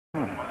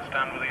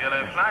stand with the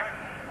yellow flag.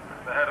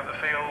 The head of the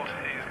field,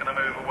 he's going to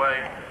move away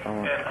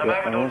in a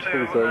moment or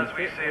two as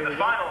we see the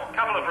final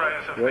couple of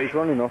rows of the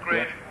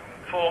grid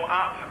form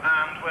up,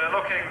 and we're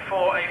looking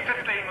for a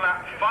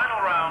 15-lap final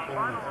round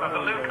of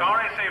the Luk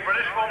RAC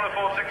British Formula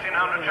Ford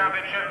 1600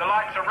 Championship. The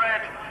lights are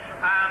red,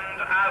 and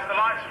as the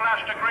lights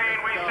flash to green,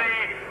 we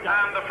see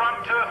the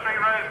front 2 or 3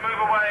 rows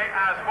move away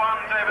as one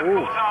David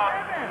Coulthard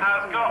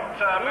has got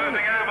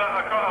moving over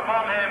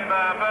upon him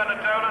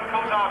Bernard Dolan.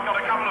 Coulthard got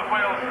a couple of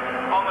wheels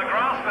on the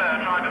grass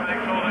there, trying to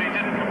make sure that he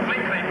didn't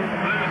completely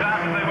lose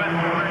out as they went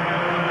through.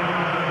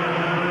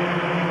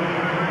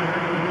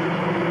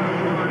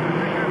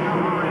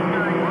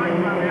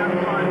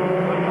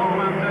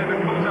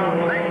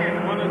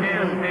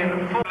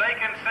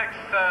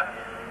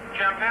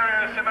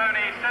 Championship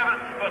Simone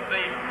 7th, but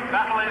the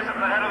battle is at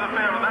the head of the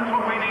field, and that's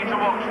what we need to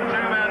watch. The 2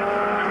 men who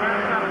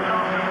both stand a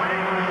chance of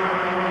winning.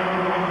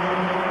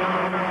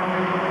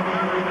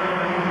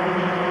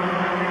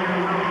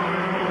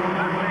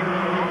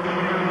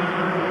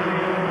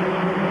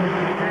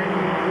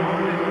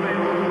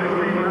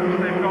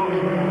 They've got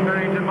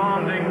very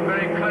demanding,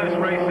 very close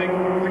racing.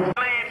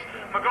 Leads.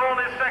 McGall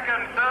is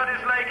second, third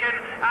is Lakin,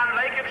 and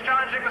Lakin's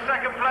challenging for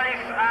second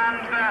place,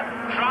 and they're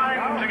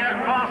trying to get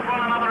past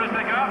one another as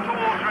they go up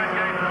towards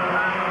Redgate.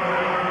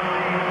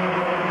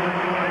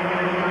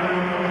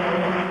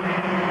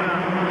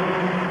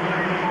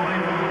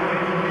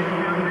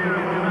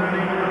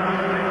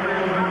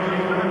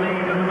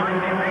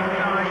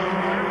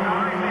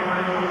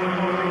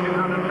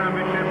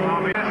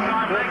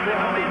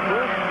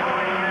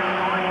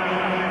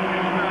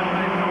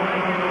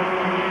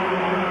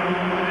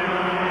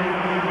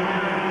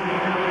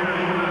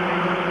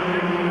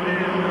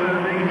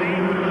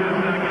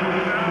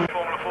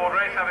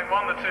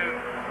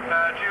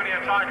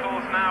 Junior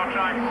titles, now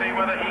trying to see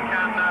whether he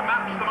can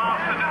match the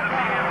Masters in the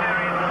senior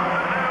series.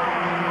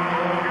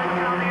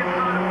 Down the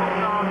inside of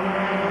Coulthard,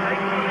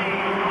 takes the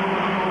lead.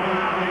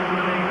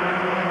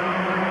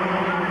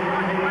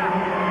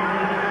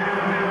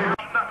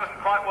 That doesn't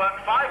quite work.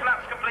 5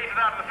 laps completed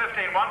out of the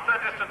 15. 1/3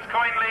 distance.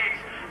 Coyne leads.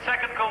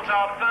 Second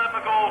Coulthard, third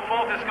McGall,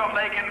 fourth is Scott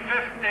Lakin,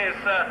 fifth is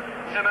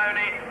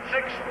Simone,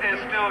 sixth is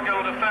still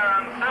Gilda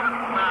Ferran,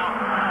 seventh now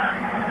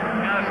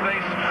as they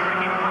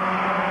stream.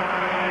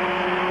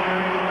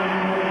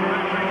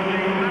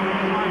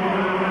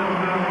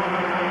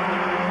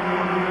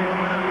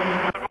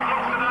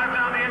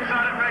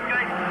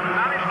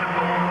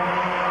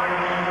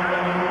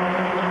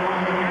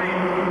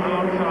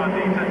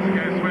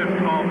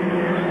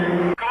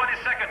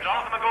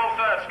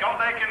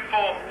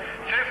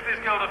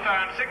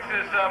 Sixth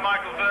is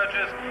Michael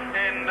Burgess,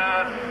 in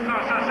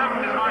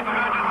seventh is Michael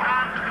Burgess,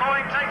 and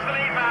Coyne takes the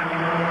lead back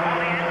on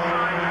the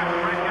inside of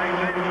Redgate.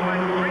 Dave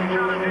Coyne, 3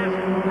 challenges,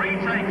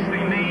 retakes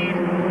the lead.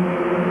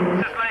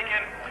 This is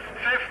Lakin,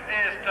 fifth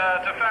is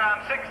to Ferran,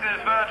 sixth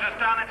is Burgess,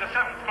 down into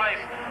 7th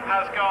place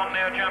has gone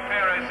near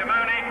Championship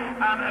Simone,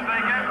 and as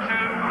they get to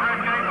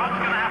Redgate, what's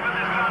going to happen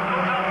this time?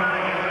 Coulthard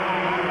manages to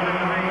hold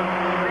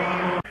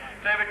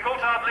David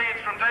Coulthard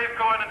leads from Dave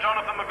Coyne and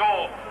Jonathan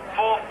McGall.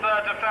 4th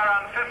to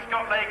Ferran, 5th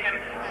Scott Lakin,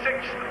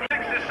 6th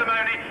is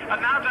Simone, and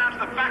now down to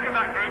the back of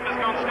that group has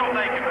gone Scott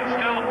Lakin, but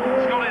still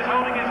Scott is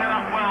holding his head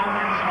up well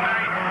in some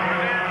very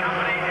severe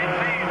company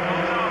indeed.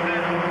 Coulthard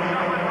then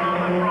suffering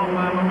rather from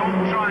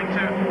McGall trying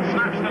to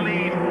snatch the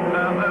lead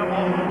of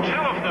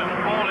 2 of them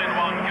all in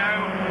one go,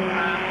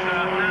 and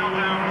now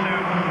down to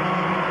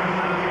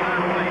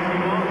 3rd place he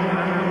was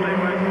as they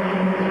went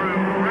through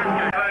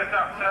Redgate. Closed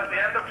up, so at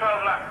the end of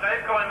 12 laps,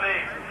 Dave Coyne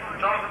leads.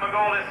 Jonathan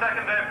McGall is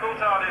second, Dave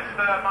Coulthard is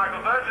third, Michael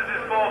Burgess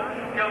is fourth,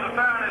 Gilda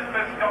Ferran is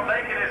fifth, Scott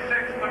Lakin is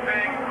sixth, but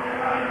being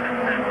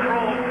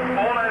crawled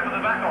all over the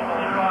back of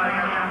all by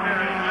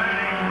Championship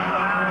Simone,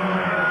 and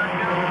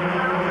Gilda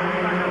Ferran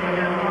back up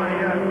again by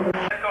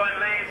Dave Coyne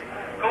leads.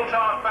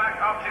 Coulthard back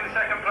up to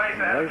second place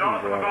ahead of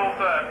Jonathan McGall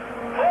third.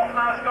 Fourth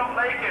now Scott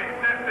Lakin,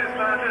 fifth is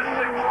Burgess,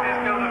 sixth is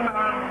Gilda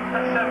Ferran,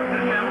 and seventh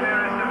is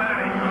Championship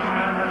Simone.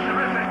 A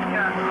terrific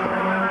catch.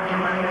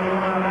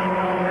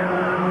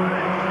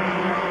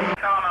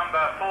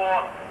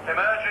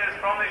 Emerges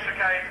from the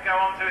chicane to go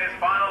on to his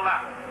final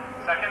lap.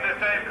 Second is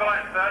Dave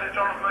Coyne, third is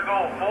Jonathan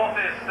McGall, fourth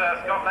is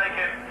Scott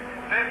Lakin,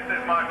 fifth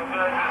is Michael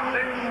Burgess,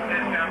 sixth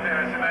is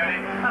Championship Simone,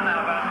 and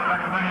now back to the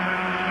back of the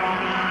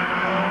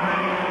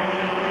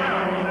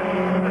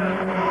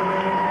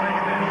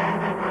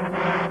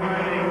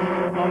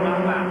on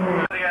that lap.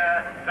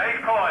 Dave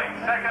Coyne,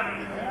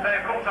 second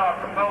Dave Coulthard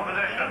from pole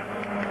position,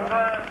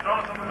 third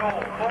Jonathan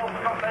McGall, fourth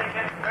Scott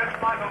Lakin, fifth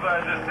Michael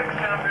Burgess, sixth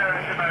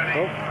Championship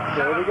Simone.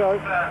 There we go.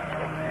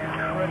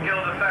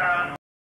 Gilda Ferran.